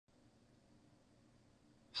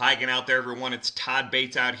Hi again out there, everyone. It's Todd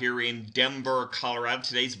Bates out here in Denver, Colorado.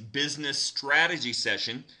 Today's business strategy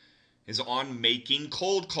session is on making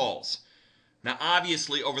cold calls. Now,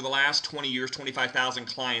 obviously, over the last 20 years, 25,000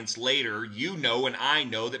 clients later, you know and I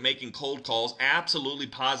know that making cold calls absolutely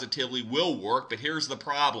positively will work, but here's the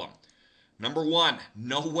problem. Number one,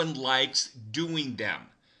 no one likes doing them.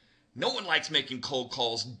 No one likes making cold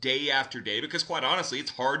calls day after day because, quite honestly, it's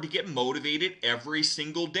hard to get motivated every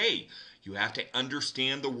single day. You have to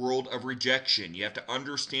understand the world of rejection. You have to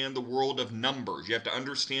understand the world of numbers. You have to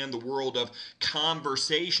understand the world of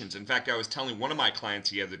conversations. In fact, I was telling one of my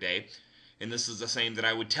clients the other day, and this is the same that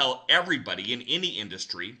I would tell everybody in any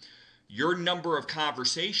industry, your number of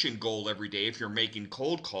conversation goal every day if you're making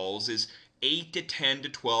cold calls is 8 to 10 to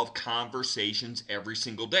 12 conversations every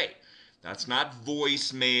single day. That's not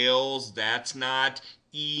voicemails, that's not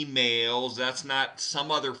emails, that's not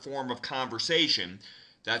some other form of conversation.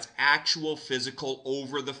 That's actual physical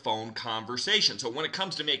over the phone conversation. So when it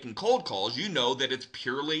comes to making cold calls, you know that it's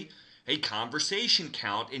purely a conversation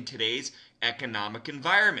count in today's economic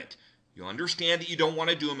environment. You understand that you don't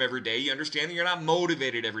want to do them every day. You understand that you're not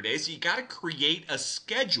motivated every day. So you got to create a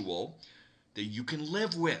schedule that you can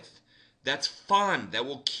live with. That's fun, that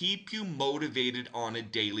will keep you motivated on a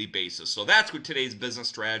daily basis. So that's what today's business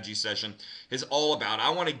strategy session is all about.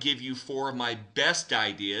 I want to give you 4 of my best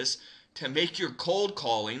ideas to make your cold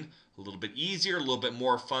calling a little bit easier, a little bit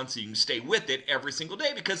more fun so you can stay with it every single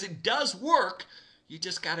day because it does work. You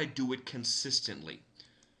just got to do it consistently.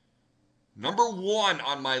 Number 1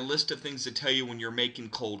 on my list of things to tell you when you're making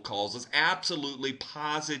cold calls is absolutely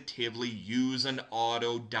positively use an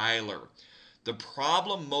auto dialer. The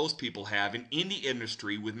problem most people have in any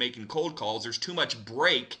industry with making cold calls, there's too much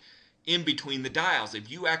break in between the dials.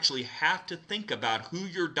 If you actually have to think about who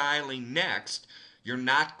you're dialing next, you're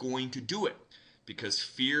not going to do it because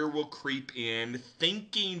fear will creep in,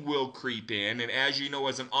 thinking will creep in, and as you know,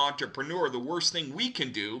 as an entrepreneur, the worst thing we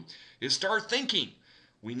can do is start thinking.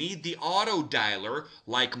 We need the auto dialer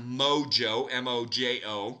like Mojo,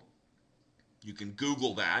 M-O-J-O. You can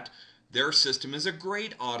Google that. Their system is a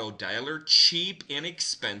great auto dialer, cheap,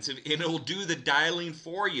 inexpensive, and it'll do the dialing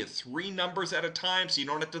for you, 3 numbers at a time so you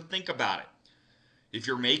don't have to think about it. If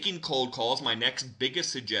you're making cold calls, my next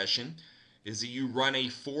biggest suggestion is that you run a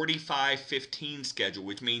 45-15 schedule,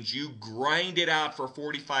 which means you grind it out for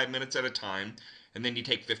 45 minutes at a time, and then you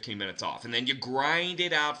take 15 minutes off. And then you grind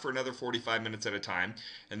it out for another 45 minutes at a time,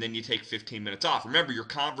 and then you take 15 minutes off. Remember, your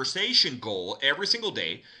conversation goal every single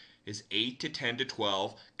day is 8 to 10 to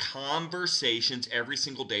 12 conversations every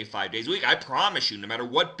single day, 5 days a week. I promise you, no matter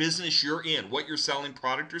what business you're in, what you're selling,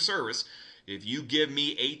 product or service, if you give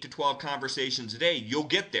me 8 to 12 conversations a day, you'll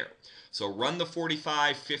get there. So run the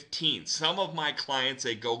 45-15. Some of my clients,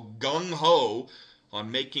 they go gung-ho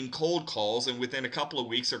on making cold calls, and within a couple of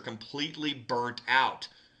weeks, they're completely burnt out.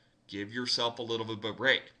 Give yourself a little bit of a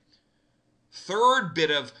break. Third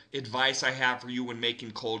bit of advice I have for you when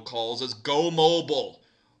making cold calls is go mobile,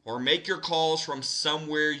 or make your calls from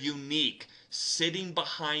somewhere unique. Sitting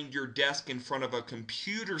behind your desk in front of a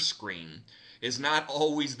computer screen is not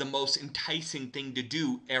always the most enticing thing to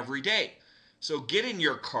do every day. So get in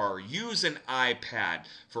your car, use an iPad.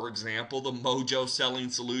 For example, the Mojo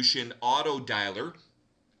Selling Solution Auto Dialer,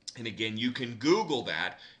 and again, you can Google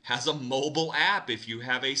that, has a mobile app if you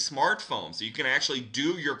have a smartphone. So you can actually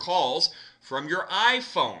do your calls from your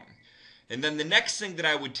iPhone. And then the next thing that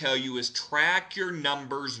I would tell you is track your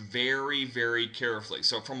numbers very, very carefully.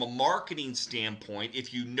 So from a marketing standpoint,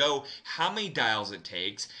 if you know how many dials it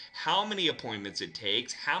takes, how many appointments it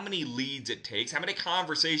takes, how many leads it takes, how many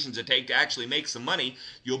conversations it takes to actually make some money,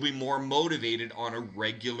 you'll be more motivated on a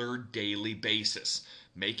regular daily basis.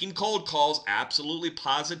 Making cold calls absolutely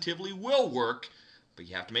positively will work, but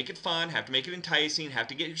you have to make it fun, have to make it enticing, have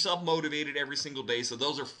to get yourself motivated every single day. So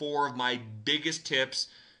those are 4 of my biggest tips,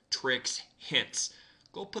 tricks, hints.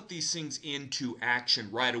 Go put these things into action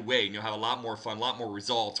right away and you'll have a lot more fun, a lot more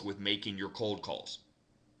results with making your cold calls.